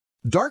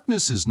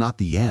Darkness is not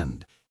the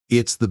end,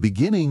 it's the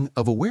beginning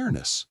of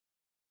awareness.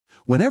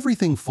 When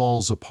everything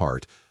falls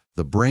apart,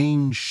 the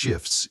brain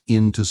shifts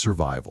into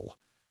survival.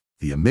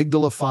 The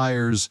amygdala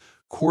fires,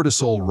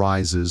 cortisol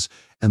rises,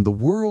 and the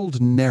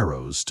world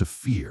narrows to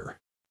fear.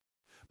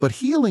 But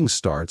healing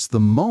starts the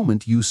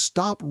moment you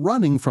stop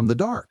running from the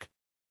dark.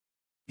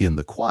 In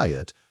the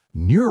quiet,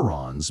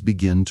 neurons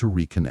begin to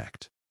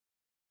reconnect.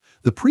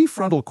 The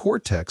prefrontal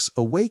cortex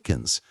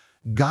awakens,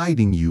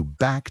 guiding you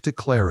back to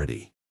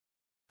clarity.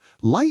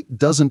 Light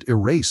doesn't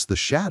erase the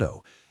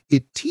shadow,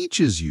 it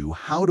teaches you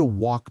how to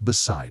walk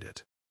beside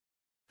it.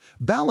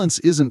 Balance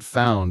isn't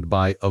found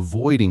by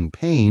avoiding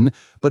pain,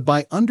 but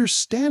by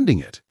understanding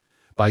it,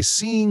 by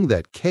seeing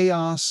that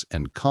chaos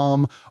and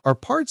calm are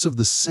parts of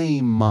the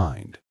same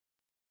mind.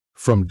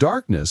 From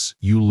darkness,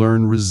 you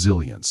learn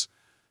resilience.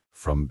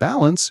 From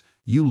balance,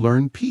 you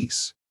learn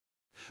peace.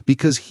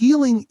 Because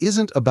healing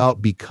isn't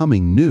about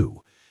becoming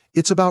new,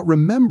 it's about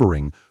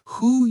remembering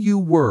who you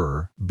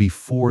were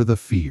before the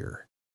fear.